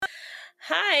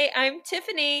Hi, I'm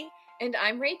Tiffany, And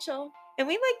I'm Rachel. and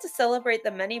we like to celebrate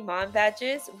the many mom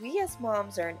badges we as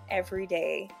moms earn every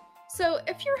day. So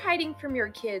if you're hiding from your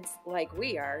kids like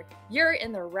we are, you're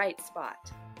in the right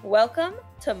spot. Welcome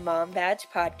to Mom Badge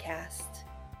Podcast.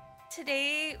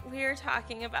 Today we are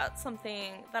talking about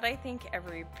something that I think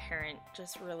every parent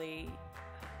just really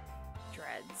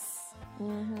dreads.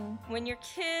 When your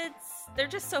kids, they're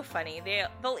just so funny.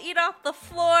 They'll eat off the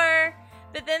floor,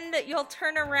 but then you'll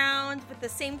turn around with the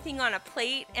same thing on a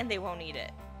plate and they won't eat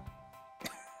it.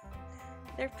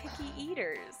 They're picky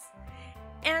eaters.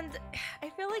 And I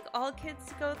feel like all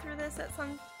kids go through this at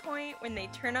some point when they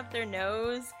turn up their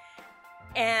nose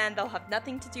and they'll have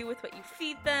nothing to do with what you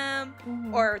feed them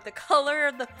or the color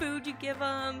of the food you give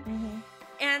them.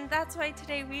 And that's why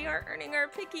today we are earning our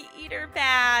picky eater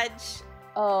badge.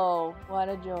 Oh, what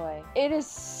a joy. It is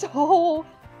so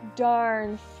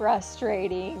darn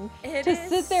frustrating to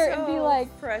sit there and be like,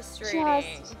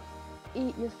 frustrating. just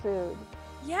eat your food.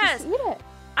 Yes. Just eat it.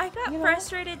 I got You know?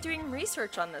 frustrated doing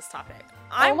research on this topic.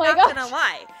 I'm my not gosh. gonna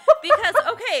lie. Because,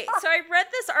 okay, so I read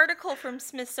this article from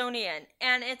Smithsonian,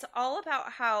 and it's all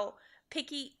about how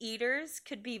picky eaters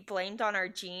could be blamed on our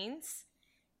genes.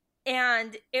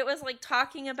 And it was like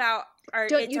talking about our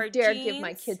Don't you our dare genes, give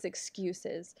my kids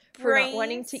excuses for not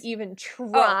wanting to brains. even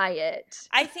try it.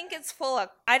 I think it's full of,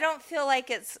 I don't feel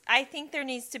like I think there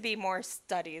needs to be more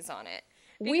studies on it.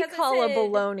 We Because it call a said-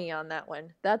 baloney on that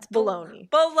one. That's baloney.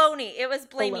 Baloney. It was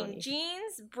blaming Baloney.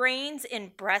 genes, brains,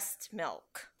 and breast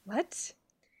milk. What?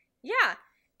 Yeah.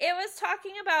 It was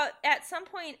talking about, at some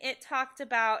point it talked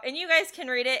about, and you guys can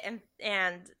read it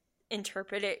and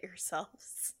interpret it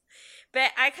yourselves.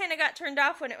 But I kind of got turned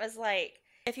off when it was like,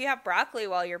 if you have broccoli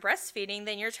while you're breastfeeding,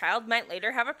 then your child might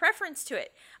later have a preference to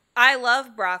it. I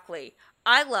love broccoli.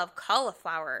 I love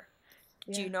cauliflower.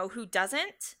 Do Yeah. you know who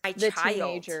doesn't? My The child.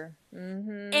 teenager.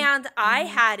 Mm-hmm. And I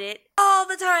had it all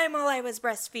the time while I was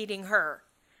breastfeeding her.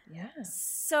 Yes.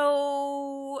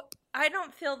 So I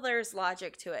don't feel there's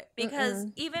logic to it because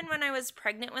even when I was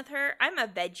pregnant with her, I'm a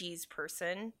veggies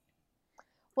person.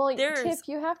 Well, There's- Tiff,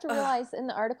 you have to realize in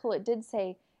the article it did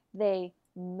say they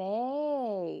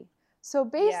may. So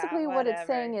basically what it's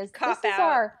saying is Cop this is out.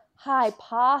 our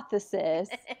hypothesis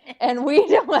and we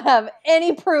don't have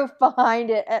any proof behind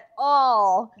it at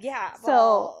all. Yeah, So,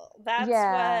 well, that's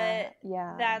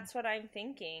yeah. that's what I'm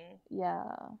thinking. Yeah.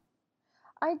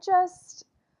 I just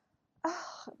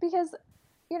because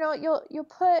you'll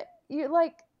put you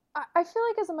like I feel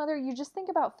like as a mother you just think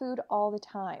about food all the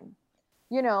time.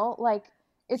 Like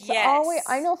it's always, Yes.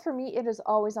 I know for me it is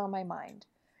always on my mind.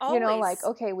 Always. Like,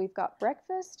 okay, we've got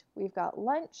breakfast, we've got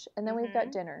lunch, and then we've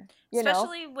got dinner.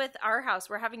 Especially with our house,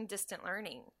 we're having distant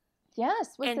learning.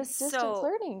 Yes, with And this distance so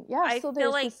learning. Yeah, I so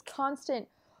feel there's this like- constant,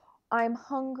 I'm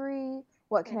hungry,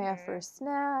 what can I have for a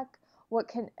snack?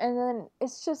 And then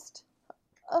it's just,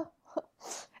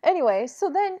 anyway, so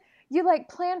then you like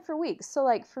plan for weeks. So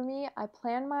like for me, I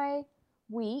plan my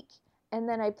week, and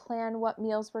then I plan what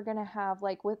meals we're going to have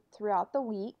like throughout the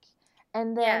week.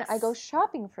 And then I go Yes.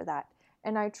 shopping for that.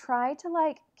 And I try to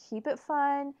like keep it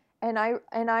fun, and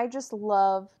I just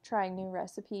love trying new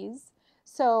recipes.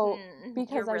 So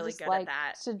because you're I really just good like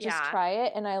at that. to just Yeah. try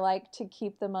it, and I like to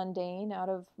keep the mundane out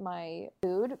of my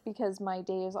food because my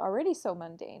day is already so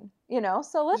mundane.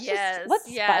 So let's Yes, spice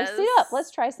it up. yes.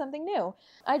 Let's try something new.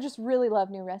 I just really love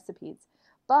new recipes.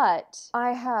 But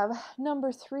I have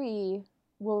number 3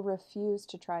 will refuse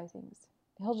to try things.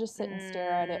 He'll just sit and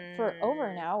stare at it for over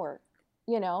an hour.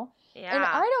 Yeah. And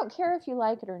I don't care if you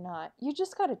like it or not. You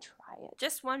just got to try it.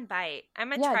 Just one bite.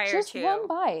 I'm a Yeah, trier just too. one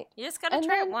bite. You just gotta And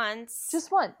try it then once.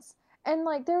 Just once. And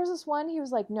like there was this one, he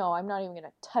was like, no, I'm not even going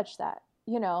to touch that,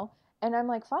 And I'm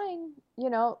like, fine,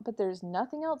 but there's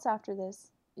nothing else after this.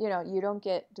 You don't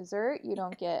get dessert. You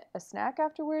don't get a snack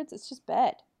afterwards. It's just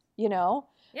bed, Yeah.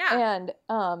 And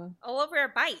all over a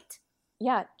bite.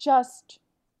 yeah, just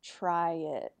try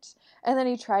it. And then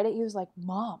he tried it. He was like,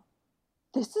 Mom,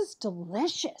 this is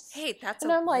delicious. Hey, that's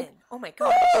And a I'm like, win. Oh my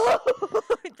gosh.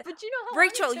 But you know how long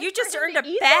it Rachel, took you for just him earned to a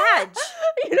eat that? badge.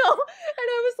 And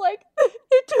I was like,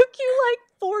 it took you like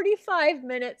 45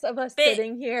 minutes of us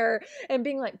sitting here and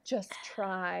being like, just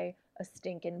try a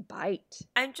stinking bite.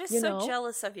 I'm just so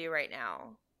jealous of you right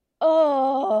now.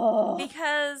 Oh.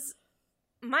 Because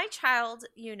my child,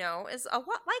 is a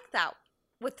lot like that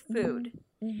with food.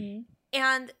 Mm-hmm.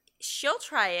 And she'll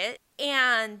try it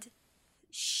and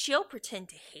she'll pretend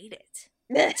to hate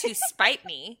it to spite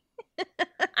me.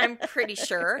 I'm pretty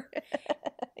sure.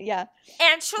 Yeah.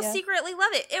 And she'll Yeah. secretly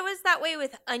love it. It was that way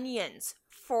with onions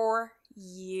for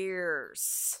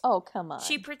years. Oh, come on.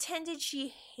 She pretended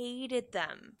she hated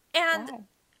them. And Why?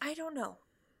 I don't know.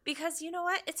 Because you know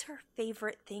what? It's her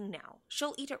favorite thing now.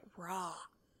 She'll eat it raw.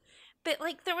 But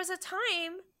like there was a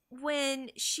time when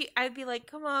I'd be like,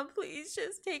 come on, please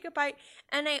just take a bite.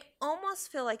 And I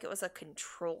almost feel like it was a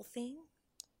control thing.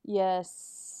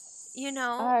 Yes. You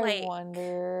know, I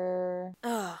wonder.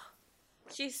 Ugh.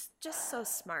 She's just so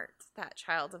smart, that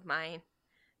child of mine.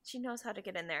 She knows how to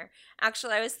get in there.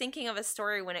 Actually, I was thinking of a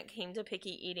story when it came to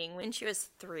picky eating when she was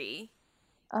 3.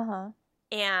 Uh-huh.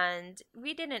 And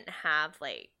we didn't have,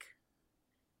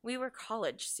 we were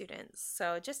college students.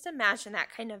 So just imagine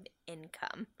that kind of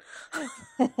income.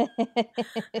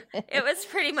 It was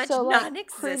pretty much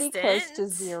non-existent. Pretty close to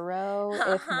zero,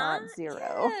 if not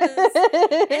zero. Yes.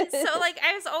 And so,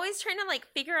 I was always trying to,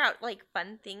 figure out,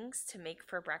 fun things to make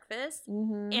for breakfast.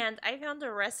 Mm-hmm. And I found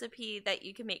a recipe that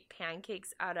you can make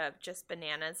pancakes out of just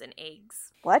bananas and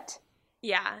eggs. What?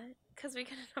 Yeah, because we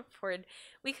couldn't afford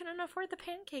the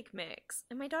pancake mix.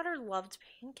 And my daughter loved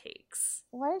pancakes.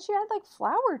 Why didn't you add,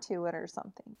 flour to it or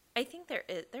something? I think there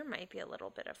might be a little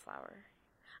bit of flour.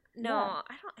 No,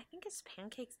 Yeah. I think it's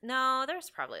pancakes. No, there's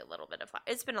probably a little bit of flour.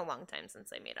 It's been a long time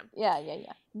since I made them. Yeah.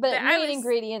 But main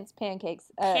ingredients,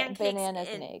 pancakes, bananas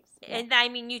and eggs. Yeah. And I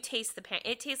mean, you taste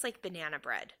it tastes like banana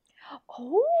bread.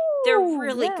 Oh, they're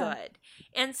really good.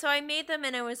 And so I made them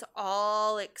and I was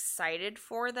all excited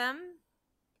for them.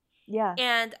 Yeah.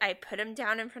 And I put them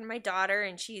down in front of my daughter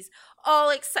and she's all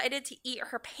excited to eat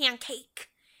her pancake.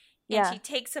 And she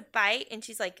takes a bite and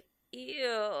she's like,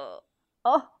 ew.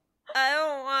 Oh.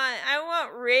 I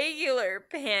want regular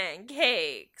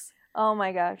pancakes. Oh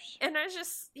my gosh. And I was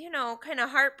just, kind of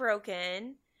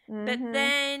heartbroken. Mm-hmm. But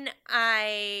then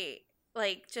I,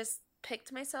 just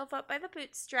picked myself up by the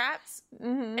bootstraps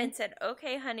and said,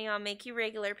 okay, honey, I'll make you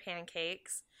regular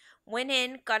pancakes. Went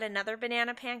in, got another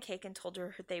banana pancake and told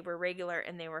her they were regular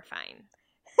and they were fine.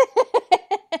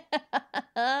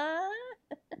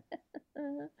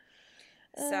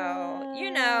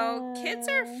 So, kids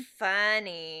are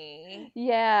funny.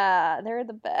 Yeah, they're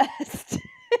the best.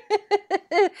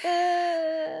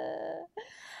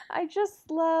 I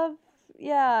just love,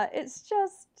 it's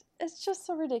just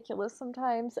so ridiculous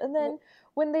sometimes. And then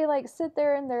when they sit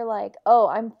there and they're like, oh,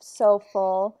 I'm so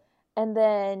full. And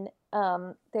then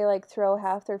they throw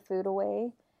half their food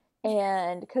away.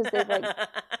 And because they've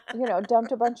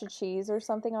dumped a bunch of cheese or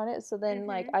something on it, so then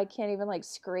I can't even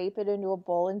scrape it into a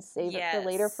bowl and save it for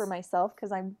later for myself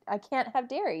because I can't have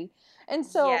dairy. And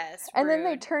so and then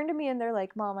they turn to me and they're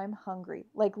like, Mom, I'm hungry.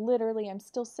 Literally, I'm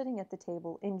still sitting at the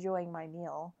table enjoying my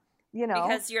meal.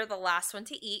 Because you're the last one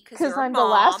to eat. Because I'm the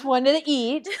last one to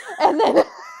eat, and then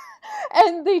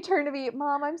and they turn to me,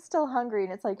 Mom, I'm still hungry,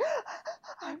 and it's like,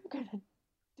 I'm gonna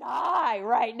die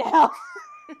right now.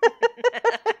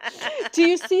 Do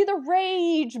you see the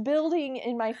rage building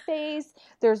in my face?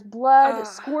 There's blood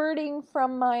squirting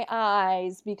from my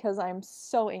eyes because I'm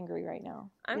so angry right now.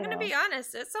 I'm going to be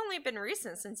honest. It's only been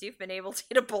recent since you've been able to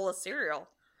eat a bowl of cereal.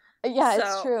 Yeah,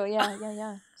 it's true.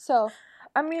 Yeah. So,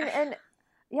 I mean, and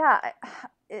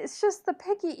it's just the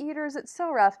picky eaters. It's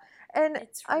so rough. And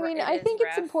I think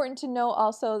it's important to know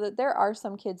also that there are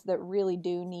some kids that really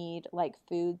do need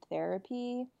food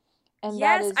therapy. And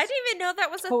yes, I didn't even know that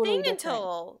was totally a thing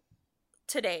until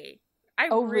today. I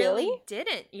really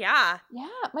didn't. Yeah. Yeah.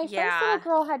 My friend's little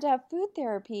girl had to have food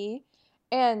therapy,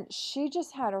 and she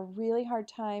just had a really hard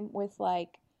time with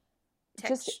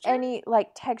just any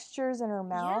textures in her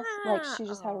mouth. She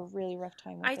just had a really rough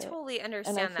time with it. I totally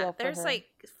understand that. There's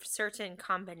certain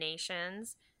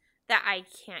combinations that I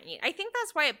can't eat. I think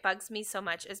that's why it bugs me so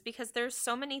much, is because there's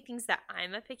so many things that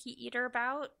I'm a picky eater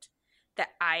about that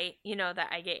I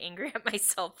get angry at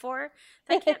myself for.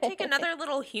 That I can't take another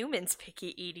little human's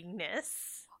picky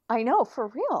eatingness. I know, for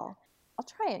real. I'll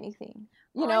try anything.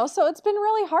 So it's been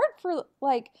really hard for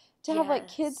to have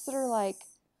kids that are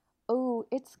oh,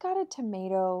 it's got a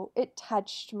tomato. It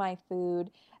touched my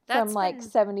food from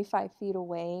 75 feet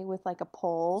away with a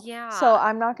pole. Yeah. So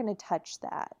I'm not going to touch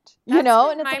that. And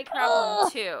it's my problem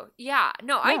too. Yeah.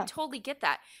 No, I totally get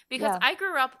that because I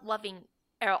grew up loving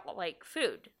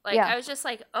food. I was just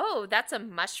oh, that's a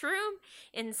mushroom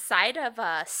inside of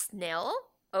a snail?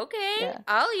 Okay,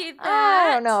 I'll eat that.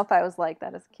 I don't know if I was like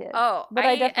that as a kid. Oh, but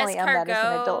I definitely am that as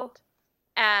an adult.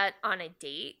 On a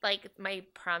date, my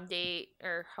prom date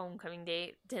or homecoming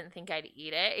date, didn't think I'd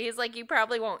eat it. He's like, you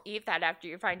probably won't eat that after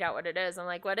you find out what it is. I'm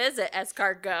like, what is it?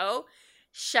 Escargot?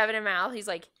 Shove it in my mouth. He's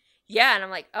like, yeah. And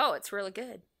I'm like, oh, it's really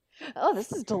good. Oh,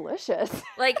 this is delicious.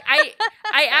 I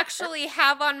actually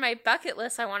have on my bucket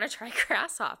list, I want to try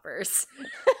grasshoppers.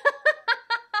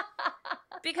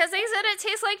 Because they said it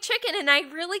tastes like chicken, and I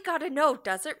really got to know,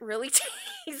 does it really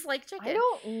taste like chicken? I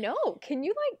don't know. Can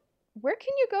you where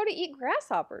can you go to eat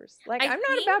grasshoppers? Like, I I'm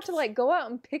not about to think- like go out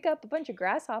and pick up a bunch of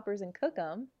grasshoppers and cook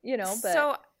them, you know, but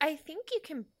So I think you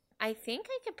can. I think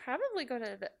I could probably go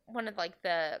to one of like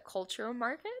the cultural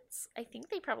markets. I think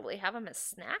they probably have them as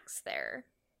snacks there.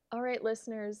 all right,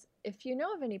 listeners, if you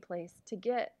know of any place to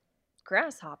get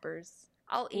grasshoppers,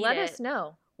 I'll eat let it. us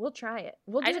know. We'll try it.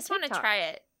 We'll do I just want to TikTok. try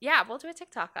it. Yeah, we'll do a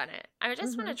TikTok on it. I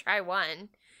just want to try one.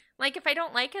 Like, if I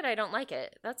don't like it, I don't like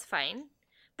it. That's fine.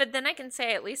 But then I can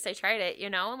say at least I tried it, you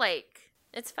know? Like,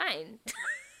 it's fine.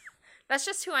 That's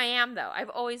just who I am, though. I've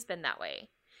always been that way.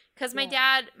 Because my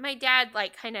dad,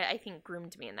 like, kind of, I think,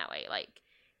 groomed me in that way. Like,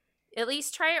 at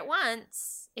least try it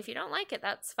once. If you don't like it,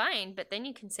 that's fine. But then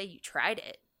you can say you tried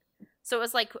it. So it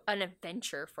was like an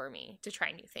adventure for me to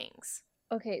try new things.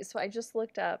 Okay, so I just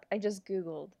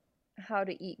Googled how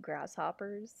to eat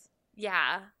grasshoppers.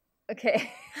 Yeah.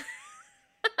 Okay.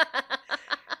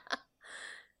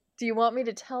 Do you want me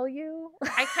to tell you?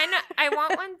 I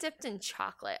want one dipped in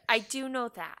chocolate. I do know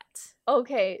that.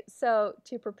 Okay, so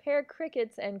to prepare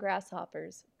crickets and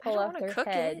grasshoppers, pull don't off wanna their cook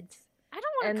it. heads, I don't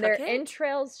want and to their cook it.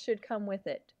 entrails should come with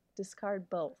it. Discard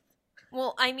both.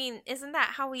 Well, I mean, isn't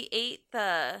that how we ate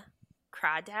the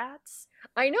crawdads?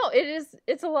 I know it is.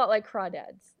 It's a lot like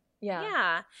crawdads. Yeah,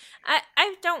 Yeah.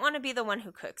 I don't want to be the one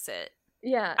who cooks it.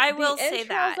 yeah. I will the say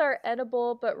entrails that. are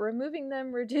edible, but removing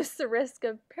them reduce the risk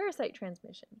of parasite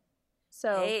transmission.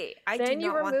 So Hey, I do then you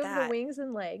not want remove the that. wings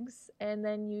and legs, and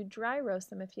then you dry roast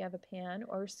them if you have a pan,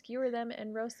 or skewer them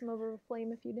and roast them over a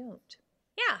flame if you don't.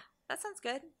 Yeah, that sounds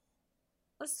good.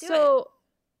 Let's do it. So,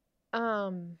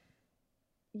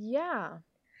 yeah.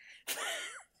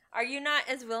 Are you not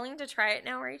as willing to try it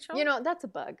now, Rachel? You know, that's a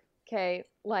bug. Okay.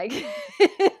 Like,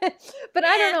 but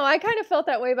I don't know. I kind of felt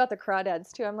that way about the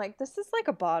crawdads too. I'm like, this is like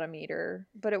a bottom eater,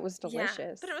 but it was delicious.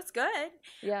 Yeah, but it was good.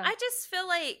 Yeah. I just feel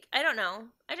like, I don't know.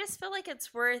 I just feel like it's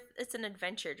an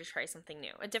adventure to try something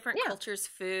new. A different Yeah. culture's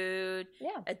food.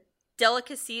 Yeah. A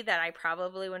delicacy that I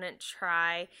probably wouldn't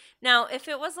try. Now, if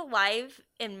it was alive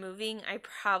and moving, I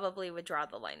probably would draw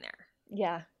the line there.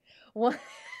 Yeah.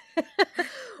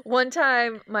 One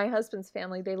time, my husband's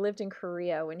family, they lived in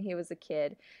Korea when he was a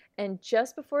kid. And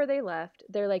just before they left,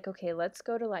 they're like, okay, let's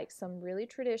go to like some really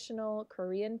traditional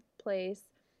Korean place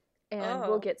and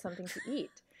we'll Oh. get something to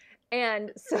eat.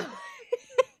 And so,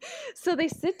 so they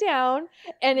sit down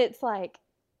and it's like,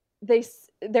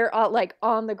 they're all like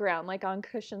on the ground, like on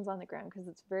cushions on the ground, because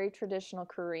it's very traditional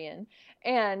Korean.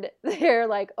 And they're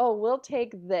like, oh, we'll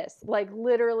take this. Like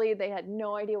literally, they had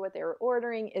no idea what they were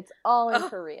ordering. It's all in Oh,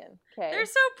 Korean. Okay. They're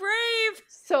so brave.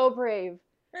 So brave.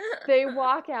 They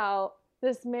walk out.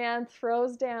 This man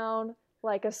throws down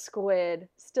like a squid,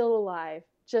 still alive,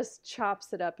 just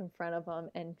chops it up in front of them.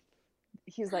 And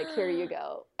he's like, here you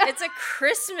go. It's a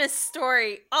Christmas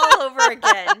story all over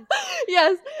again.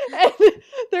 Yes. And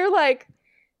they're like,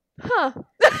 huh.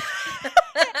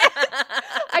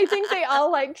 I think they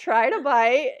all like try to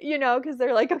bite, you know, because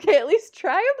they're like, okay, at least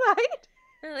try a bite.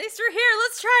 At least we're here.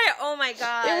 Let's try it. Oh my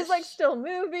gosh. It was like still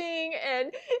moving,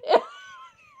 and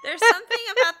There's something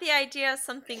about the idea of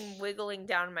something wiggling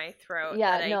down my throat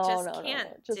Yeah, that no, I just no,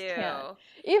 can't just do. can't.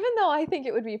 Even though I think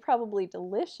it would be probably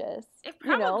delicious, It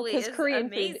you know, probably because is Korean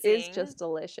food is amazing. just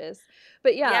delicious.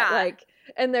 But yeah, Yeah. like,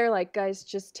 and they're like, guys,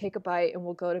 just take a bite and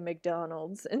we'll go to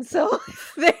McDonald's. And so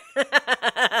they,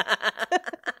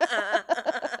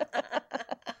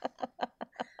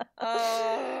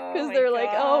 Oh, because my they're like,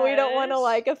 oh, we don't want to gosh.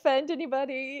 like offend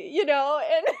anybody, you know,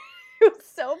 and it was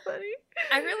so funny.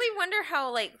 I really wonder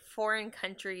how like foreign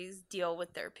countries deal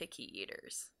with their picky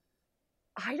eaters.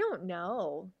 I don't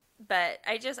know. But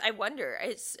I wonder.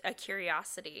 It's a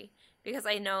curiosity because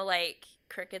I know like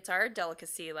crickets are a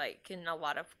delicacy like in a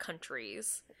lot of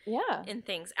countries Yeah. and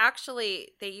things. Actually,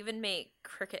 they even make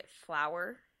cricket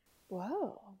flour.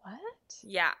 Whoa, what?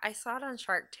 Yeah, I saw it on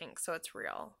Shark Tank, so it's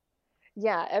real.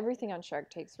 Yeah, everything on Shark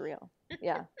Tank's real.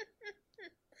 Yeah.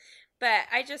 But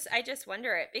I just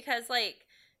wonder it because like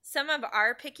some of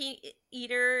our picky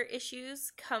eater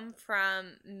issues come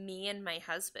from me and my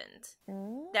husband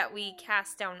that we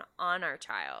cast down on our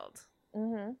child.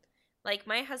 Mm-hmm. Like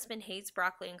my husband hates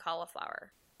broccoli and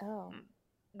cauliflower, Oh.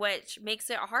 which makes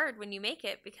it hard when you make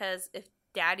it because if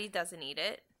daddy doesn't eat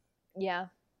it, Yeah.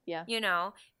 Yeah. you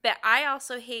know. But I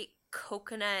also hate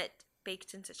coconut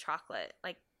baked into chocolate,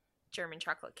 like German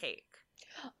chocolate cake.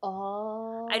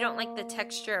 Oh. I don't like the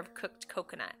texture of cooked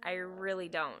coconut. I really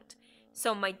don't.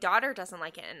 So my daughter doesn't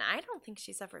like it, and I don't think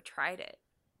she's ever tried it.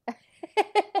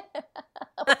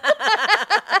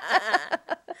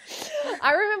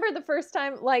 I remember the first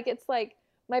time, like, it's like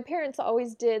my parents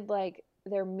always did like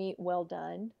their meat well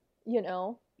done, you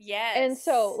know? Yes. And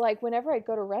so, like, whenever I'd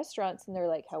go to restaurants and they're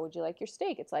like, how would you like your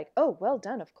steak? It's like, oh, well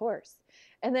done, of course.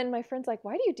 And then my friend's like,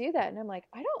 why do you do that? And I'm like,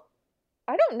 I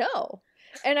don't know.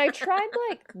 And I tried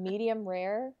like medium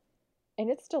rare and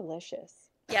it's delicious.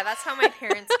 Yeah, that's how my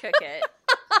parents cook it.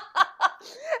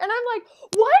 And I'm like,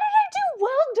 why did I do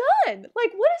well done?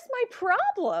 Like, what is my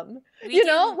problem? We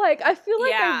know, do- like, I feel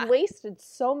like Yeah. I wasted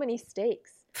so many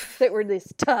steaks that were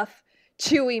this tough,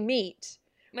 chewy meat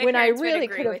My when I parents would really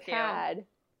agree could have with you. had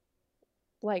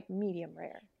like medium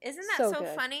rare. Isn't that So so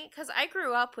good. funny? Because I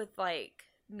grew up with like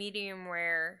medium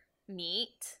rare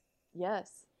meat.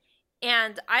 Yes.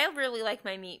 And I really like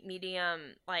my meat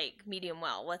medium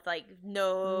well with like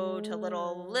no to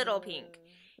little pink.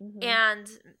 Mhm. And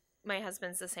my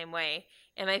husband's the same way.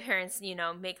 And my parents,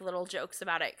 make little jokes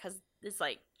about it because it's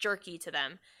like jerky to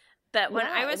them. But when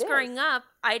I Yeah, was it growing is. up,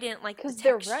 I didn't like the 'Cause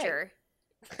they're right. texture.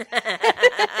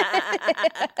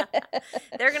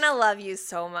 They're gonna love you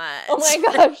so much. Oh my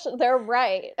gosh, they're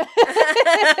right.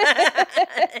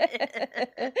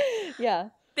 Yeah.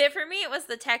 But for me, it was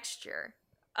the texture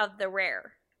of the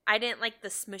rare. I didn't like the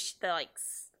smush,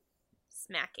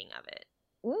 smacking of it.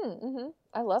 Mm-hmm.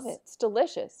 I love it. It's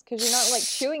delicious because you're not like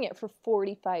chewing it for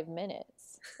 45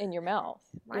 minutes in your mouth,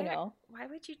 Why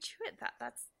would you chew it that?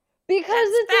 That's Because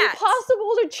it's fat.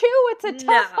 impossible to chew. It's a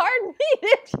tough, No. hard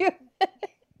meat to chew.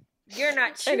 You're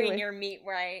not chewing Anyway. your meat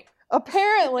right.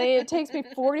 Apparently, it takes me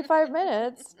 45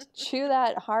 minutes to chew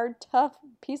that hard, tough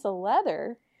piece of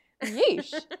leather.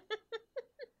 Yeesh.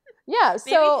 Yeah,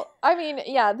 so, I mean,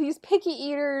 yeah, these picky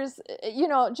eaters,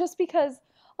 just because,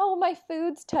 oh, my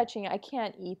food's touching, I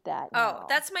can't eat that now. Oh,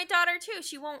 that's my daughter too.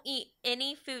 She won't eat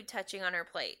any food touching on her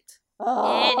plate.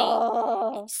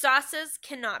 Oh, Sauces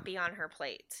cannot be on her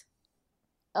plate.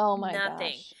 oh my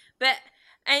Nothing. gosh. But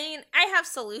I mean, I have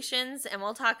solutions, and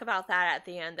we'll talk about that at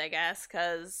the end, I guess.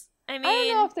 Because I mean, I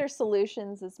don't know if there's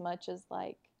solutions as much as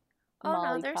like oh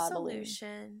no, there's mollycoddling.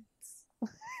 solutions.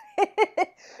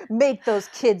 Make those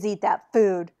kids eat that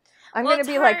food. I'm Well, gonna it's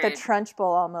be like the hard. Trunchbull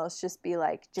almost. Just be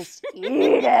like, just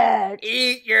eat it.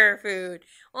 Eat your food.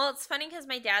 Well, it's funny because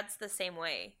my dad's the same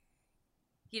way.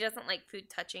 He doesn't like food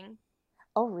touching.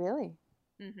 Oh, really?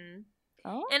 Mm-hmm.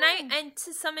 Oh. And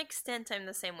to some extent, I'm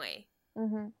the same way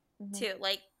Mm-hmm. too.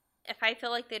 Like, if I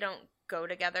feel like they don't go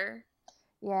together,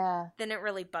 Yeah. then it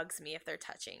really bugs me if they're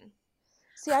touching.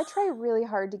 See, I try really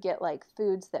hard to get like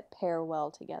foods that pair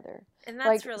well together. And that's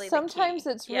Like really sometimes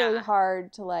the key. it's really Yeah.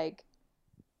 hard to like,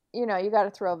 you got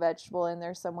to throw a vegetable in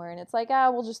there somewhere, and it's like,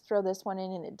 we'll just throw this one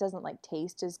in, and it doesn't like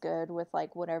taste as good with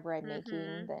like whatever I'm making.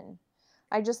 Mhm. Then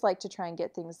I just like to try and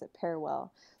get things that pair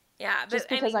well. Yeah, but Just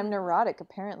because I I'm mean, neurotic,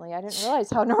 apparently. I didn't realize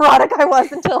how neurotic I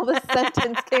was until this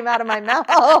sentence came out of my mouth.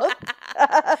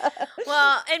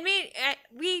 well, and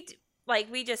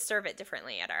we just serve it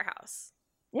differently at our house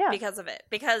Yeah. because of it.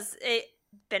 Because it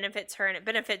benefits her and it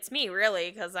benefits me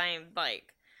really because I'm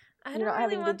like I You're don't not really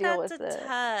having to want deal that with to it.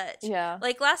 touch. Yeah.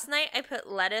 Like last night I put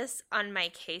lettuce on my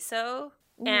queso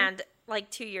Mhm. and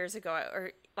like 2 years ago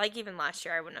or like even last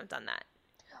year I wouldn't have done that.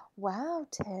 Wow,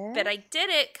 Ted. But I did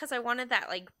it because I wanted that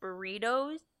like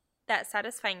burritos, that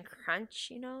satisfying crunch,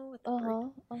 with the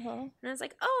burrito. And I was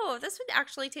like, oh, this would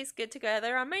actually taste good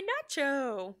together on my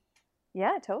nacho.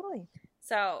 Yeah, totally.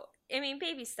 So, I mean,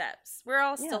 baby steps. We're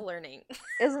all still learning.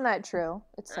 Isn't that true?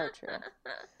 It's so true.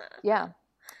 Yeah.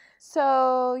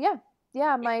 So,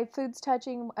 yeah, my food's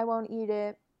touching. I won't eat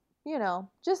it.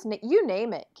 Just you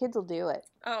name it. Kids will do it.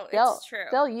 Oh, They'll it's true.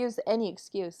 they'll use any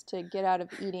excuse to get out of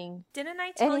eating Didn't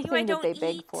I tell you I anything that don't they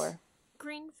beg eat for.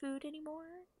 green food anymore?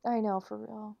 I know, for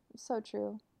real. So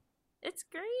true. It's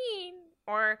green.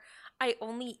 Or I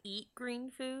only eat green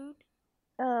food.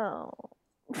 Oh.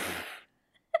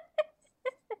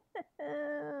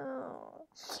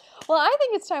 Well, I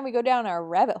think it's time we go down our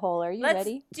rabbit hole. Are you Let's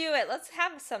ready? do it. Let's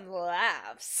have some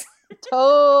laughs.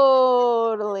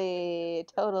 Totally.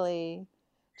 Do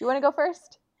you want to go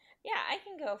first? Yeah, I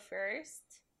can go first.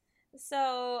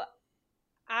 So,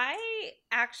 I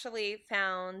actually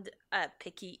found a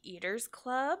Picky Eaters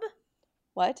Club.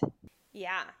 What?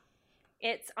 Yeah.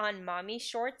 It's on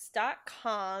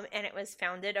mommyshorts.com, and it was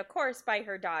founded, of course, by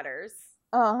her daughters.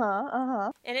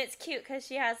 Uh-huh. And it's cute because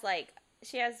she has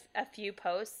a few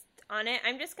posts on it.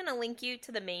 I'm just going to link you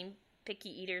to the main Picky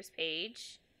Eaters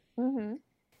page. Mm-hmm.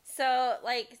 So,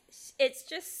 it's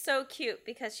just so cute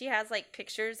because she has,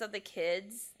 pictures of the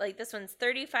kids. Like, this one's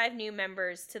 35 new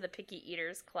members to the Picky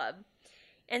Eaters Club.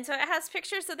 And so it has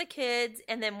pictures of the kids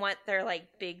and then what their,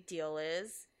 big deal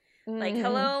is. Like,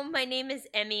 hello, my name is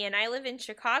Emmy, and I live in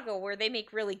Chicago where they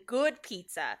make really good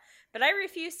pizza. But I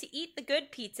refuse to eat the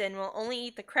good pizza and will only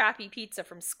eat the crappy pizza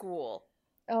from school.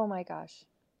 Oh my gosh.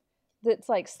 that's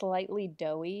like slightly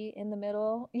doughy in the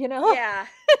middle, you know? Yeah.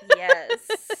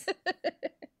 Yes.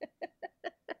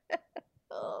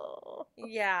 Oh.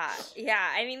 Yeah. Yeah.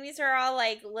 I mean, these are all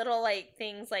like little like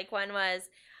things. Like one was,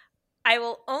 I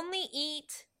will only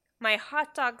eat my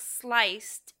hot dog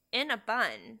sliced in a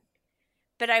bun,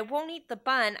 but I won't eat the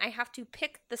bun. I have to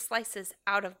pick the slices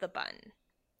out of the bun.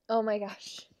 Oh my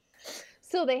gosh.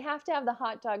 So they have to have the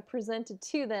hot dog presented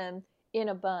to them in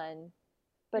a bun,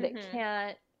 but it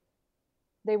can't,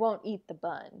 they won't eat the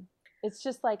bun. It's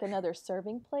just like another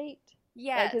serving plate.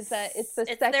 Yes. Like, is that, it's the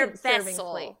It's second their serving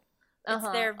vessel. plate. It's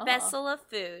their vessel of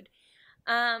food.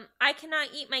 I cannot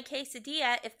eat my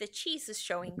quesadilla if the cheese is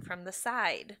showing from the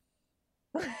side.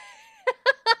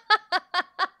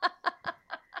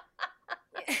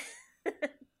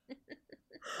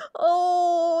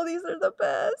 Oh, these are the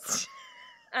best.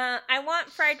 I want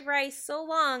fried rice so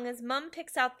long as Mom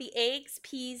picks out the eggs,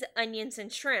 peas, onions,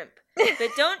 and shrimp.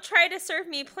 But don't try to serve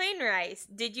me plain rice.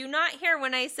 Did you not hear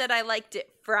when I said I liked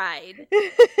it fried?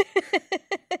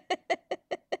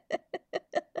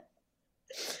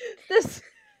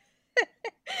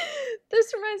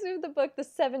 This reminds me of the book The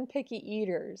Seven Picky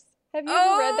Eaters. Have you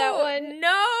ever read that one?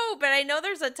 No, but I know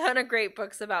there's a ton of great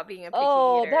books about being a picky eater.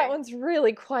 Oh, that one's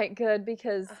really quite good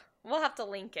because... We'll have to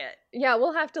link it. Yeah,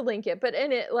 we'll have to link it. But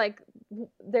in it, like,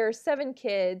 there are 7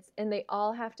 kids, and they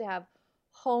all have to have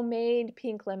homemade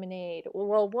pink lemonade.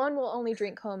 Well, one will only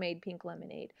drink homemade pink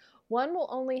lemonade. One will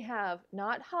only have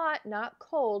not hot, not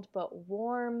cold, but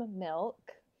warm milk.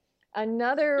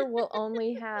 Another will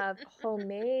only have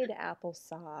homemade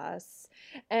applesauce.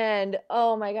 And,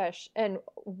 oh my gosh, and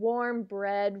warm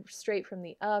bread straight from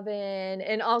the oven,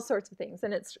 and all sorts of things.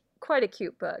 And it's quite a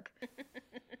cute book.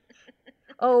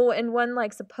 Oh, and one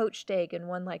likes a poached egg and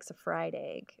one likes a fried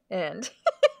egg. And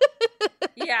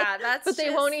yeah, that's but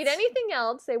they won't eat anything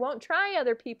else. They won't try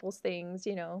other people's things,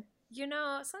 you know. You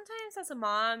know, sometimes as a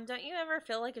mom, don't you ever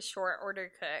feel like a short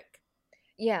order cook?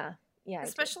 Yeah. Yeah.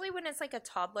 Especially when it's like a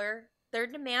toddler. Their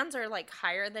demands are like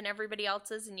higher than everybody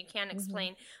else's, and you can't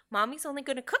explain, Mommy's only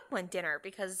going to cook one dinner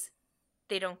because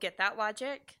they don't get that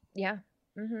logic. Yeah.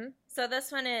 Mm-hmm. So this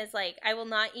one is like, I will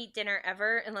not eat dinner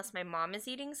ever unless my mom is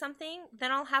eating something. Then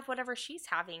I'll have whatever she's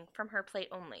having from her plate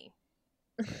only.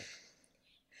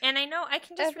 And I know I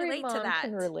can just relate to that. Every mom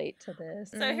can relate to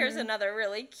this. So here's another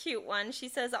really cute one. She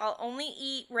says, I'll only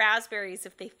eat raspberries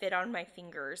if they fit on my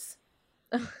fingers.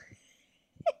 That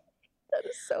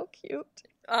is so cute.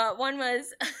 One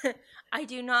was, I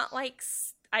do not like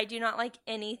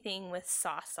anything with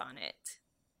sauce on it.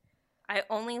 I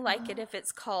only like it if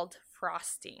it's called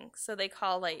frosting. So they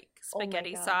call like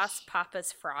spaghetti sauce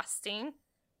Papa's frosting.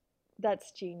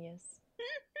 That's genius.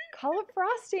 Call it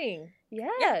frosting.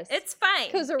 Yes. Yeah, it's fine.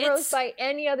 Because a rose by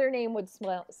any other name would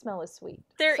smell as sweet.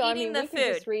 They're eating the we food.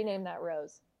 Can just rename that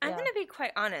rose. I'm going to be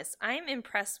quite honest. I'm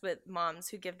impressed with moms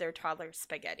who give their toddlers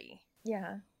spaghetti.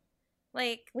 Yeah.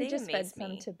 Like, we they just fed amaze me.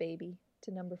 some to baby,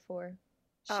 to number 4.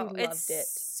 She Oh, loved it's it.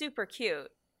 super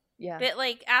cute. Yeah. But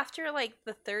like after like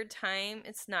the 3rd time,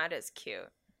 it's not as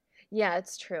cute. Yeah,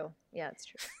 it's true. Yeah, it's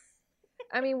true.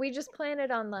 I mean, we just plan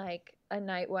it on like a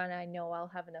night when I know I'll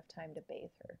have enough time to bathe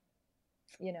her.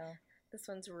 You know. This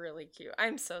one's really cute.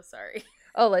 I'm so sorry.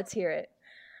 Oh, let's hear it.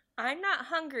 I'm not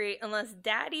hungry unless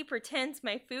Daddy pretends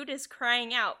my food is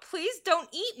crying out. Please don't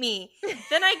eat me.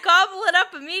 Then I gobble it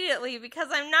up immediately because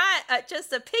I'm not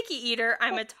just a picky eater.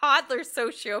 I'm a toddler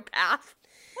sociopath.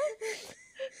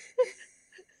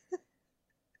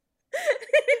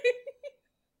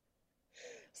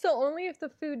 So only if the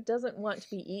food doesn't want to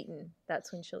be eaten,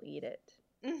 that's when she'll eat it.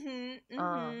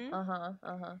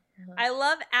 I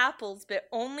love apples, but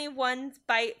only one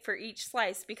bite for each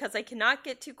slice because I cannot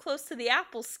get too close to the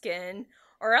apple skin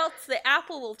or else the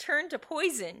apple will turn to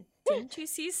poison. Didn't you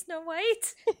see Snow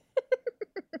White?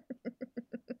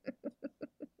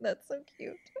 That's so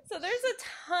cute. So there's a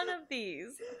ton of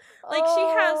these. Like she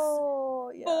has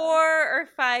 4 or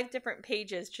 5 different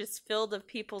pages just filled of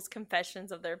people's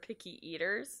confessions of their picky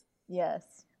eaters.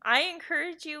 Yes. I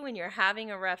encourage you when you're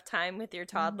having a rough time with your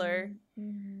toddler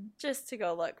just to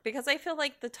go look, because I feel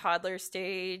like the toddler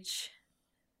stage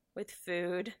with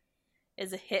food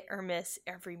is a hit or miss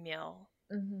every meal.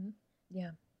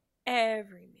 Yeah.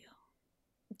 Every meal.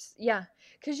 Yeah,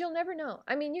 because you'll never know.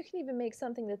 I mean, you can even make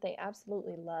something that they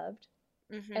absolutely loved,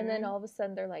 and then all of a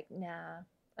sudden they're like, nah,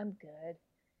 I'm good.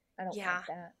 I don't want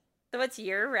that. So what's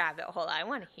your rabbit hole? I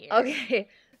want to hear. Okay,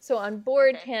 so on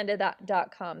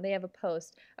boredpanda.com, they have a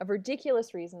post of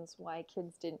ridiculous reasons why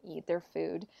kids didn't eat their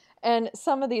food. And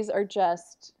some of these are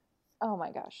just, oh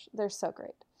my gosh, they're so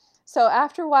great. So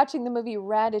after watching the movie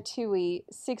Ratatouille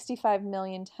 65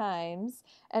 million times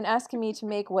and asking me to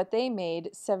make what they made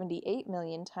 78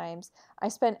 million times, I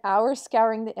spent hours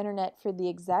scouring the internet for the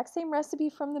exact same recipe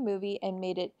from the movie and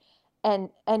made it.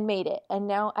 And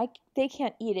now they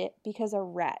can't eat it because a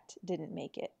rat didn't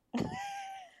make it.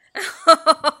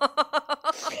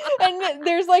 And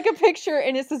there's like a picture,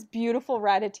 and it's this beautiful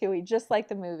ratatouille, just like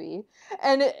the movie.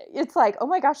 And it's like, oh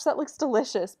my gosh, that looks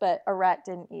delicious, but a rat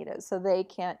didn't eat it, so they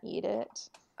can't eat it.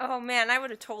 Oh man, I would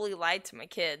have totally lied to my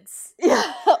kids. Yeah.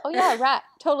 Oh yeah, rat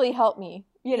totally helped me.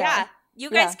 You know. Yeah,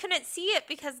 you guys couldn't see it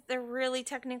because they're really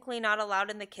technically not allowed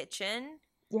in the kitchen.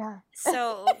 Yeah.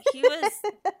 So he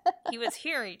was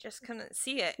here. He just couldn't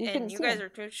see it, and you guys are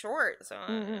too short. So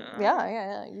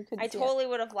yeah. You could. I totally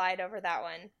would have lied over that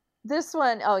one. This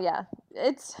one, oh yeah,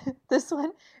 it's this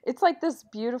one. It's like this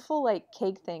beautiful like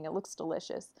cake thing. It looks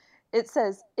delicious. It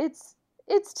says it's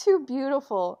too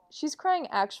beautiful. She's crying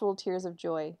actual tears of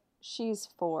joy. She's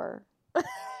 4.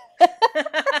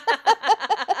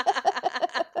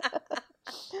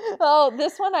 Oh,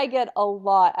 this one I get a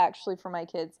lot actually for my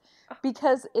kids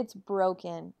because it's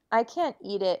broken. I can't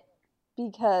eat it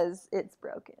because it's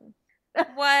broken.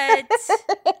 What?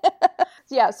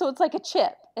 Yeah, so it's like a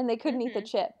chip, and they couldn't eat the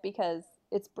chip because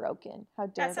it's broken. How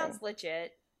dare they? That sounds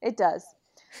legit. It does.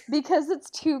 Because it's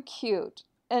too cute.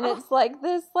 And it's like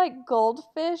this like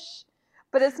goldfish,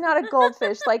 but it's not a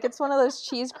goldfish. Like it's one of those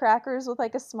cheese crackers with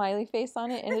like a smiley face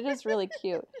on it, and it is really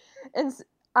cute. And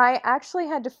I actually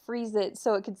had to freeze it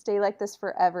so it could stay like this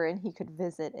forever and he could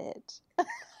visit it.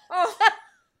 Oh.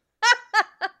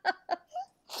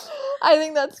 I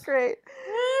think that's great.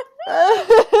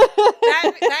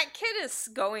 that kid is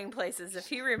going places if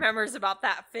he remembers about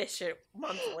that fish a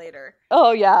month later.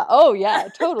 Oh yeah,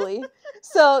 totally.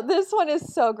 So this one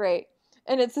is so great.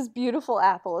 And it's this beautiful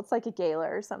apple. It's like a gala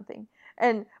or something.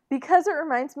 And because it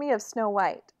reminds me of Snow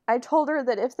White, I told her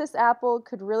that if this apple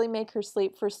could really make her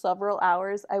sleep for several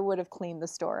hours, I would have cleaned the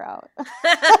store out.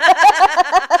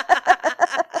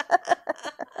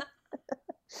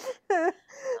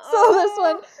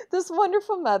 So this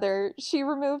wonderful mother, she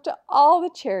removed all the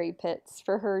cherry pits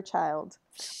for her child.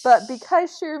 But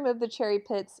because she removed the cherry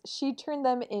pits, she turned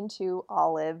them into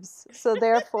olives. So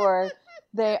therefore,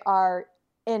 they are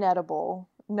inedible.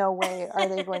 No way are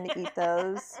they going to eat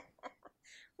those.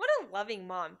 What a loving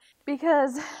mom.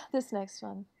 Because this next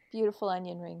one, beautiful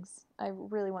onion rings. I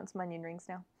really want some onion rings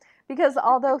now. Because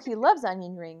although he loves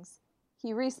onion rings,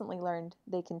 he recently learned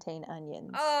they contain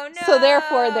onions. Oh, no. So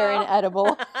therefore, they're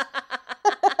inedible.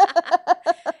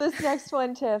 This next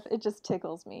one, Tiff, it just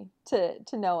tickles me to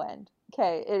no end.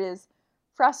 Okay, it is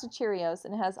Frosted Cheerios,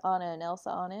 and it has Anna and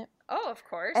Elsa on it. Oh, of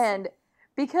course. And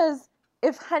because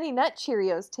if Honey Nut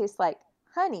Cheerios taste like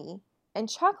honey and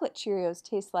chocolate Cheerios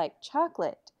taste like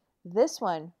chocolate, this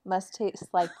one must taste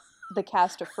like the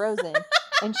cast of Frozen,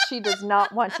 and she does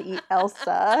not want to eat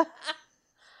Elsa.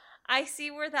 I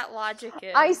see where that logic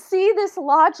is. I see this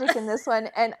logic in this one,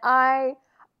 and I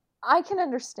can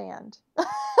understand.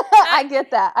 I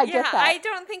get that. I get that. I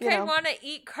don't think I'd want to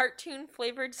eat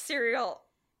cartoon-flavored cereal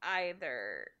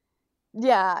either.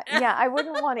 Yeah, I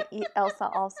wouldn't want to eat Elsa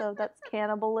also. That's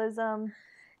cannibalism.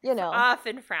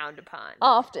 Often frowned upon.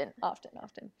 Often.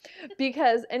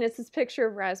 Because, and it's this picture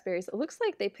of raspberries. It looks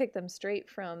like they picked them straight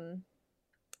from,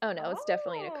 it's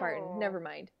definitely in a carton. Never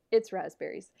mind. It's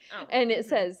raspberries. Oh. And it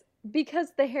says,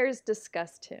 because the hairs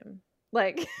disgust him.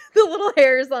 Like, the little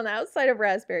hairs on the outside of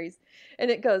raspberries.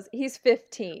 And it goes, he's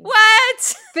 15.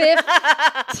 What?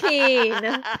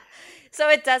 15. So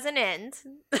it doesn't end.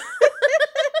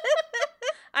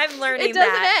 I'm learning that. It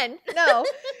doesn't end. No.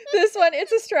 This one,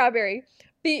 it's a strawberry.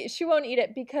 She won't eat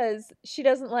it because she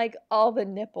doesn't like all the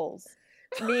nipples.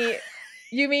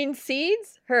 You mean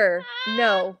seeds? Her.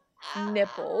 No.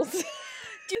 Nipples.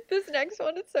 This next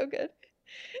one is so good.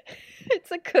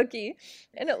 It's a cookie.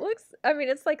 And it looks,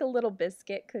 it's like a little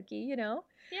biscuit cookie, Yeah.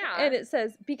 And it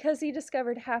says, because he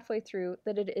discovered halfway through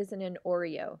that it isn't an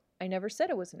Oreo. I never said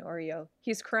it was an Oreo.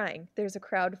 He's crying. There's a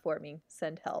crowd forming.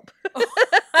 Send help.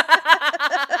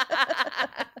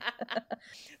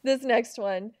 This next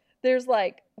one. There's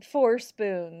like 4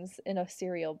 spoons in a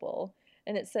cereal bowl.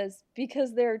 And it says,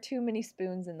 because there are too many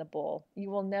spoons in the bowl, you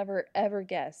will never, ever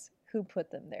guess who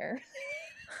put them there.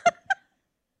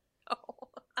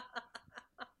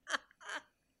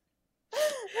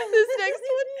 This next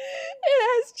one, it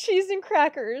has cheese and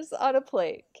crackers on a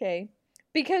plate, okay?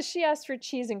 Because she asked for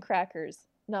cheese and crackers,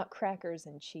 not crackers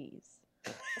and cheese.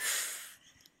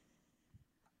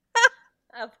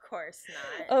 Of course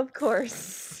not. Of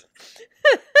course.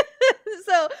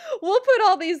 So we'll put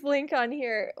all these link on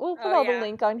here. We'll put all the yeah.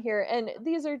 link on here, and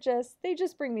these are they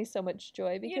just bring me so much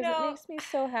joy because You know, it makes me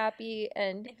so happy,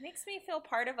 and It makes me feel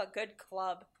part of a good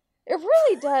club. it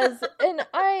really does. And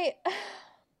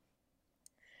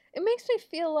it makes me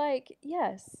feel like,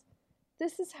 yes,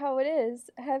 this is how it is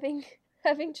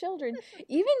having children.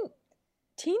 Even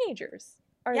teenagers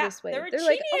are Yeah, this way. there were They're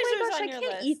like, oh my teenagers gosh, on I your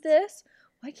can't list." eat this.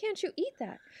 Why can't you eat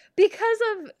that? Because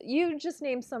of you just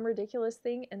named some ridiculous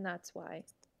thing, and that's why,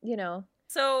 you know.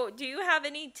 So, do you have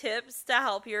any tips to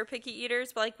help your picky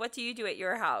eaters? Like, what do you do at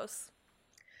your house?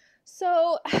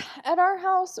 So at our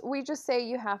house, we just say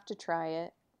you have to try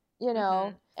it, you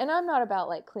know. And I'm not about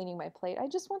like cleaning my plate. I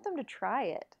just want them to try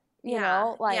it, you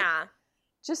know. Like, yeah.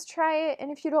 just try it,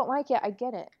 and if you don't like it, I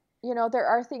get it. You know, there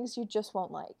are things you just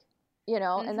won't like, you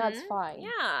know, and that's fine.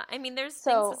 Yeah, I mean, there's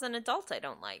So- things as an adult I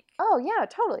don't like. Oh yeah,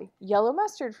 totally. Yellow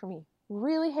mustard for me.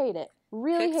 Really hate it.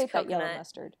 Really Cooked hate that yellow coconut.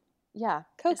 mustard. Yeah,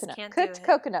 coconut. can't do Cooked it.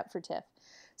 coconut for Tiff.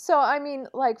 So I mean,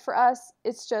 like for us,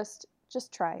 it's just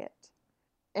try it.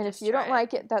 And Just if you don't try it.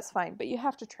 like it, that's fine, but you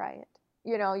have to try it.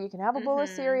 You know, you can have a bowl of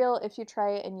Mhm. cereal if you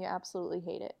try it and you absolutely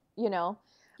hate it, you know.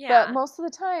 Yeah. But most of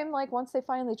the time, like once they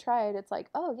finally try it, it's like,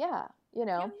 "Oh yeah," you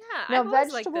know. Oh, yeah. Now I've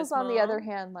always liked vegetables this, on the other Mom.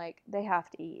 hand, like they have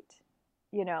to eat,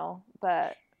 you know.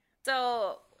 But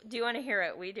So, do you want to hear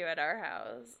what we do at our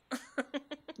house?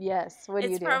 yes, what do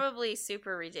you It's do? probably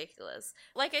super ridiculous.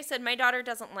 Like I said, my daughter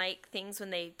doesn't like things when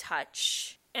they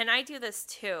touch. And I do this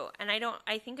too. And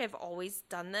I think I've always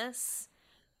done this.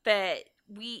 But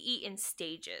we eat in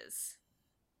stages.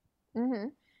 Mm-hmm.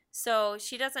 So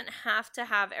she doesn't have to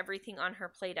have everything on her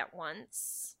plate at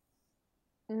once.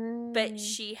 But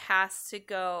she has to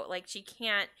go, like she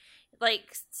can't,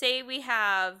 like say we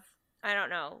have, I don't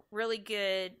know, really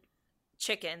good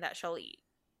chicken that she'll eat.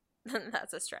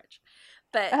 That's a stretch.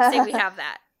 But say we have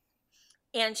that.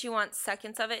 And she wants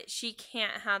seconds of it. She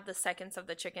can't have the seconds of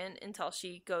the chicken until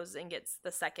she goes and gets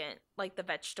the second, like the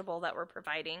vegetable that we're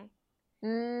providing.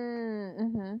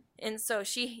 Mm-hmm. And so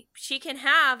she can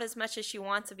have as much as she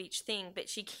wants of each thing, but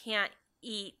she can't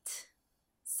eat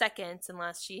seconds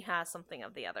unless she has something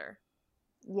of the other.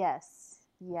 Yes.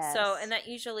 Yes. So, and that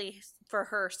usually for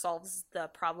her solves the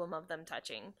problem of them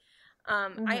touching. I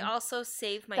Mhm. also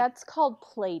save my. That's called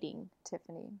plating,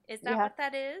 Tiffany. Is You that have- what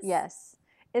that is? Yes.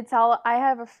 It's all, I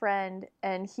have a friend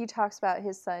and he talks about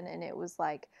his son and it was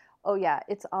like, oh yeah,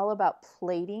 it's all about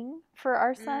plating for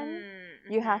our son.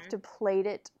 You have to plate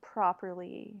it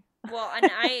properly. Well,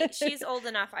 and she's old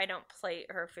enough. I don't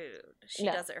plate her food. She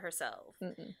No. does it herself.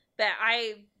 Mm-mm.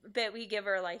 But we give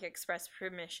her like express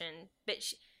permission. But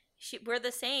we're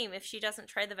the same. If she doesn't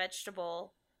try the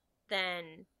vegetable,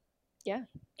 then Yeah.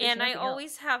 there's And I nothing else.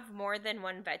 always have more than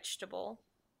one vegetable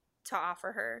to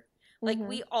offer her. Like Mhm.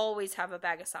 we always have a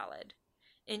bag of salad,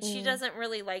 and she Mm. doesn't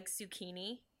really like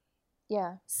zucchini.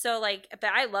 Yeah. So like,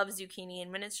 but I love zucchini,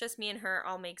 and when it's just me and her,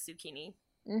 I'll make zucchini.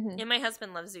 Mm-hmm. And my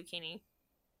husband loves zucchini.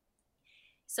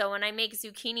 So when I make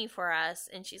zucchini for us,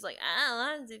 and she's like, I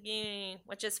love zucchini,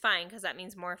 which is fine because that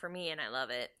means more for me, and I love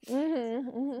it. Mm-hmm.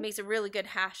 It Mm-hmm. makes a really good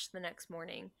hash the next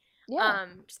morning. Yeah.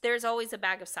 There's always a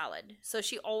bag of salad, so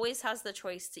she always has the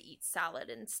choice to eat salad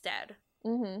instead.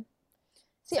 Mm-hmm.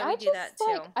 See, So we I do just that,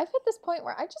 like, too. I've hit this point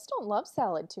where I just don't love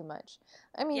salad too much.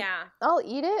 I mean, Yeah. I'll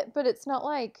eat it, but it's not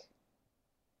like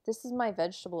this is my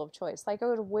vegetable of choice. Like I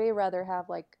would way rather have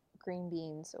like green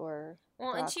beans or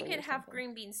Well, and she broccoli or could have something.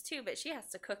 green beans too, but she has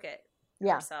to cook it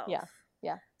Yeah, herself. yeah,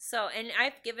 yeah. So, and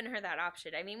I've given her that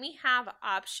option. I mean, we have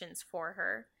options for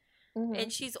her. Mhm.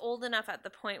 And she's old enough at the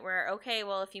point where, okay,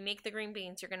 well, if you make the green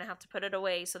beans, you're going to have to put it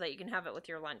away so that you can have it with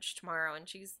your lunch tomorrow. And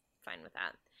she's fine with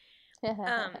that.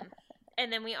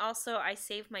 And then I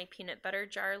save my peanut butter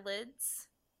jar lids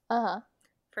uh-huh.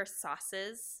 for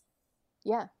sauces.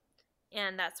 Yeah.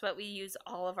 And that's what we use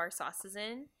all of our sauces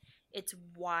in. It's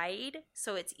wide,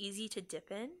 so it's easy to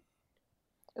dip in.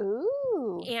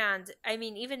 Ooh. And I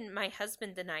mean, even my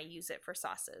husband and I use it for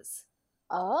sauces.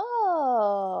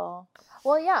 Oh.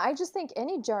 Well, yeah, I just think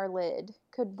any jar lid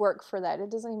could work for that. It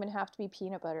doesn't even have to be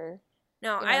peanut butter.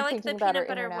 No, You know, I I'm like thinking the about peanut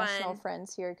our butter international one.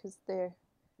 friends here because they're.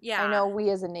 Yeah. I know we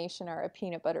as a nation are a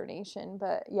peanut butter nation,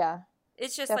 but yeah,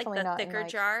 It's just definitely like the not in, thicker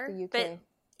like, jar. the UK. But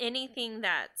anything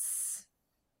that's,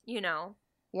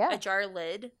 yeah, a jar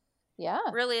lid, yeah,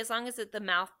 really, as long as the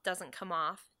mouth doesn't come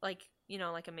off, like,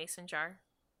 like a mason jar,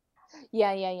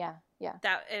 yeah.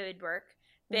 that it would work.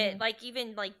 But Mhm. like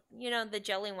even like, the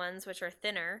jelly ones, which are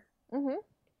thinner,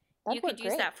 Mm-hmm. you could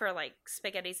use that for like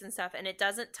spaghettis and stuff, and it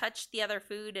doesn't touch the other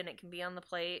food, and it can be on the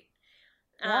plate.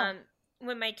 Yeah.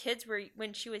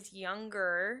 When she was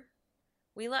younger,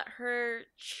 we let her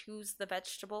choose the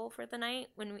vegetable for the night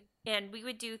and we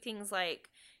would do things like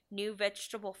New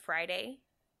Vegetable Friday.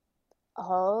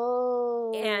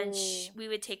 Oh. And we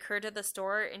would take her to the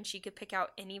store and she could pick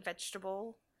out any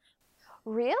vegetable.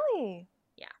 Really?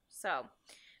 Yeah. So,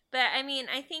 but I mean,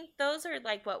 I think those are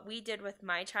like what we did with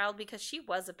my child because she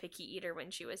was a picky eater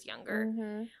when she was younger.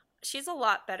 Mm-hmm. She's a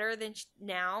lot better than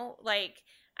now. Like,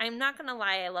 I'm not going to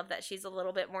lie. I love that she's a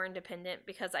little bit more independent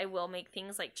because I will make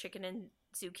things like chicken and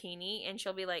zucchini and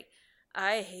she'll be like,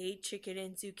 I hate chicken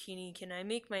and zucchini. Can I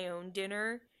make my own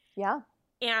dinner? Yeah.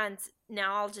 And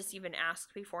now I'll just even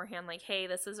ask beforehand, like, hey,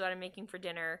 this is what I'm making for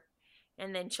dinner.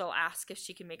 And then she'll ask if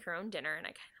she can make her own dinner. And I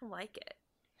kind of like it.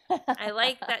 I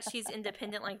like that she's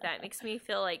independent like that. It makes me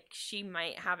feel like she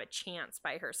might have a chance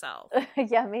by herself.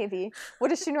 Yeah, maybe. What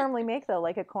does she normally make, though?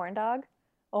 Like a corn dog?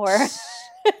 Or...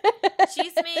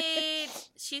 She's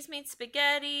made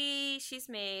spaghetti. She's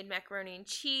made macaroni and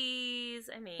cheese.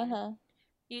 I mean,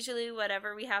 usually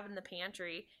whatever we have in the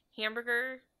pantry.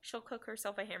 Hamburger. She'll cook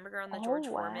herself a hamburger on the George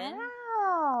Foreman.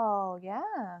 Wow.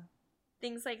 Yeah.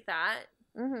 Things like that.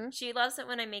 Mm-hmm. She loves it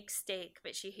when I make steak,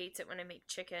 but she hates it when I make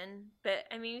chicken. But,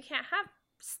 I mean, you can't have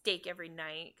steak every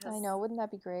night. I know. Wouldn't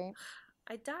that be great?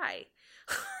 I'd die.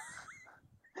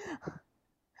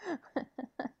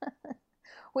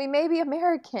 We may be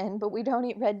American, but we don't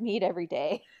eat red meat every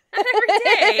day. Not every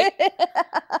day.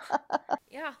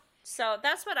 Yeah. So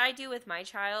that's what I do with my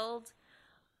child.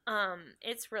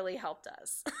 It's really helped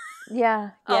us.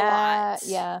 Yeah. A lot.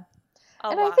 Yeah.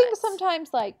 I think sometimes,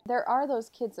 like, there are those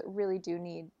kids that really do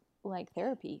need, like,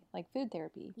 therapy, like food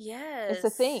therapy. Yes. It's a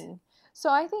thing. So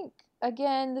I think,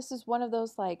 again, this is one of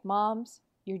those, like, moms,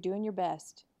 you're doing your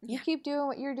best. You keep doing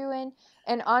what you're doing.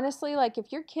 And honestly, like,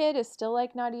 if your kid is still,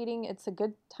 like, not eating, it's a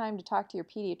good time to talk to your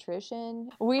pediatrician.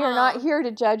 We are not here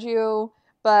to judge you.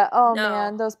 But,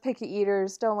 man, those picky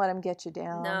eaters, don't let them get you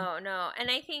down. No.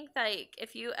 And I think, like,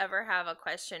 if you ever have a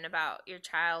question about your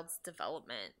child's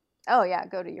development. Oh, yeah,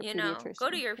 go to your pediatrician.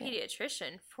 Go to your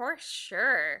pediatrician for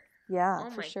sure. Yeah,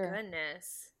 for sure. Oh, my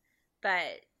goodness.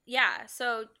 But, yeah,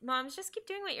 so, moms, just keep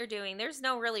doing what you're doing. There's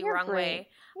no really wrong way.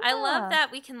 Yeah. I love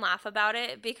that we can laugh about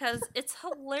it because it's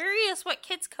hilarious what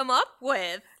kids come up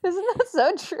with. Isn't that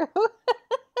so true?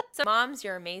 So, moms,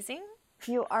 you're amazing.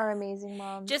 You are amazing,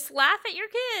 Mom. Just laugh at your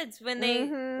kids when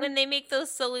they make those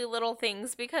silly little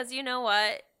things because you know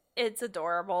what? It's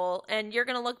adorable. And you're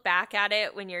going to look back at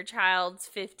it when your child's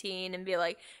 15 and be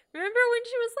like, remember when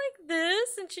she was like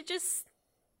this? And she just...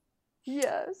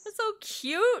 Yes. It's so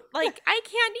cute. Like, I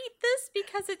can't eat this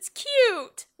because it's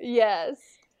cute. Yes.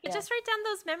 You just write down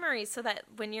those memories so that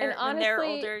when they're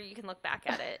older, you can look back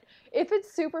at it. If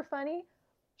it's super funny...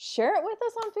 Share it with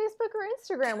us on Facebook or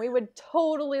Instagram. We would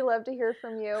totally love to hear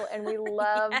from you, and we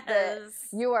love that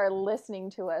you are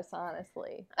listening to us,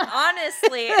 honestly.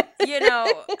 Honestly, I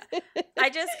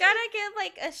just got to give,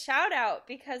 like, a shout-out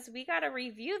because we got a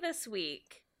review this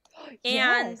week.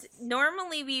 And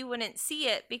normally we wouldn't see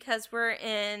it because we're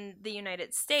in the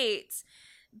United States,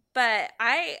 but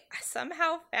I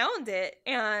somehow found it,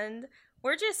 and...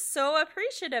 we're just so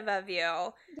appreciative of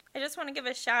you. I just want to give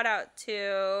a shout out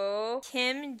to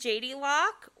Kim JD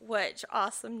Lock, which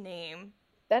awesome name.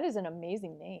 That is an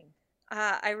amazing name.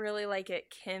 I really like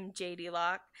it, Kim JD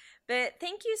Lock. But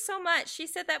thank you so much. She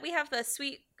said that we have the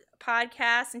sweet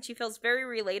podcast and she feels very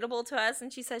relatable to us.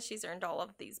 And she says she's earned all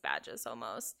of these badges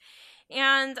almost.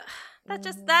 And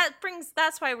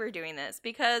that's why we're doing this,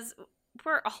 because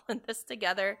we're all in this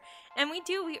together. And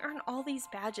we earn all these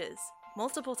badges.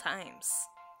 Multiple times.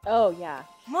 Oh, yeah.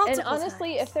 Multiple and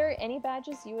honestly, times. If there are any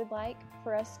badges you would like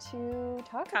for us to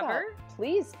cover, about,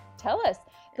 please tell us.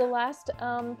 The last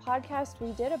podcast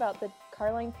we did about the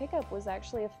Carline pickup was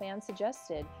actually a fan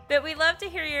suggested. But we love to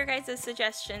hear your guys'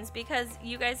 suggestions because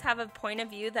you guys have a point of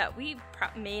view that we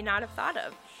may not have thought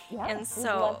of. Yeah, and so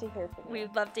we'd love to hear from you.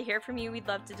 We'd love to hear from you. We'd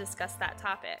love to discuss that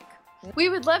topic. We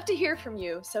would love to hear from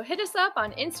you, so hit us up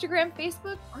on Instagram,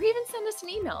 Facebook, or even send us an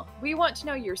email. We want to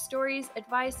know your stories,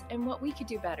 advice, and what we could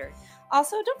do better.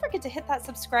 Also, don't forget to hit that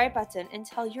subscribe button and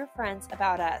tell your friends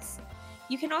about us.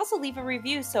 You can also leave a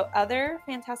review so other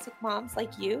fantastic moms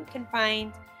like you can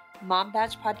find Mom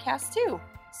Badge Podcast too.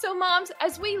 So moms,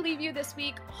 as we leave you this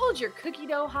week, hold your cookie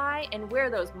dough high and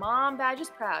wear those mom badges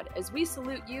proud as we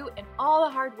salute you and all the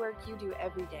hard work you do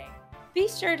every day. Be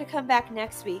sure to come back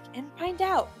next week and find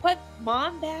out what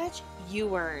mom badge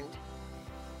you earned.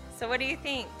 So what do you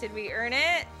think? Did we earn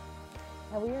it?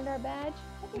 Have we earned our badge?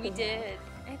 We did.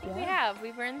 I think we have.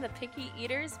 We've earned the Picky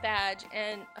Eaters badge,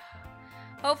 and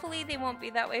hopefully they won't be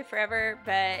that way forever,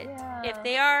 but if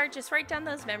they are, just write down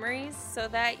those memories so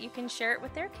that you can share it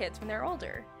with their kids when they're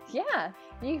older. Yeah.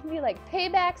 You can be like,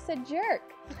 payback's a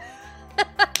jerk.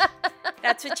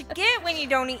 That's what you get when you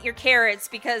don't eat your carrots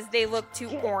because they look too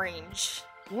orange.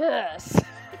 Yes.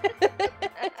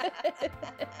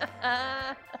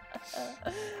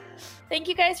 Thank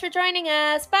you guys for joining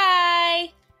us.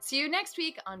 Bye. See you next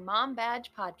week on Mom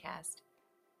Badge Podcast.